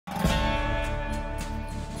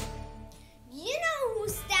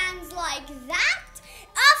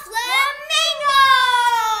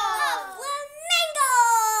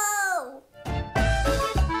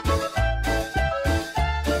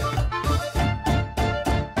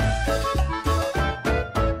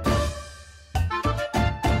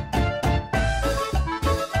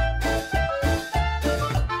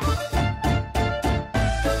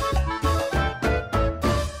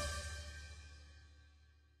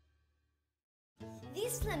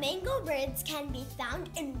These flamingo birds can be found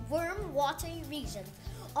in warm, watery regions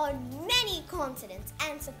on many continents,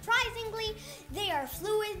 and surprisingly, they are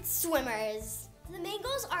fluid swimmers.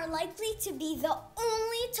 Flamingos are likely to be the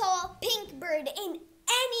only tall pink bird in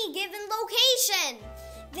any given location.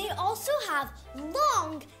 They also have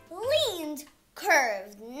long, lean,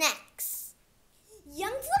 curved necks.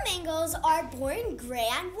 Young flamingos are born gray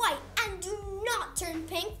and white and do not turn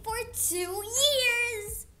pink for 2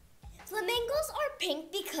 years. Flamingos are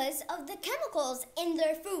pink because of the chemicals in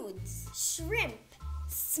their foods. Shrimp,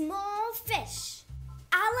 small fish,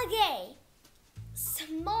 algae,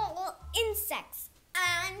 small insects,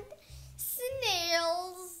 and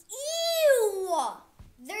snails. Ew!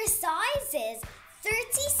 Their size is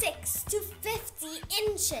 36 to 50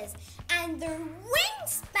 inches and their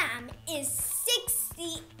wingspan is 60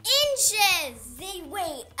 inches. They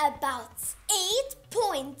weigh about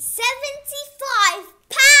 8.75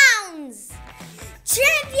 pounds.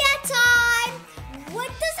 Trivia time! What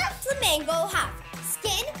does a flamingo have?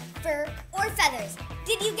 Skin, fur, or feathers?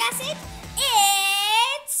 Did you guess it?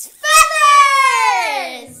 It's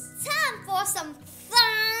feathers! Time for some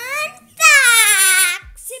fun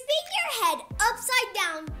facts! Tipping your head upside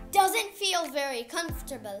down doesn't feel very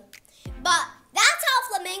comfortable, but that's how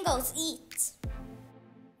flamingos eat.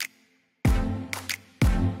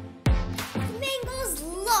 Flamingos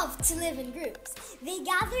love to live in groups. They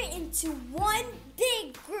gather into one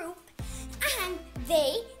big group and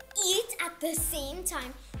they eat at the same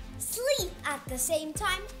time, sleep at the same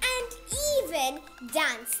time, and even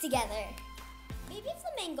dance together. Baby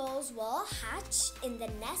flamingos will hatch in the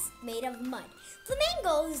nest made of mud.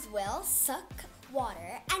 Flamingos will suck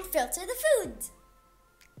water and filter the food.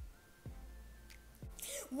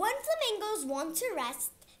 When flamingos want to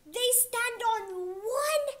rest, they stand on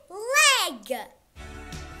one leg.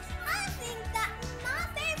 I think that my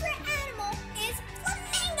favorite animal is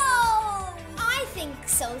flamingo. I think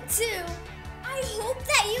so too. I hope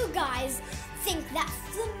that you guys think that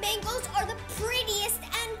flamingos are the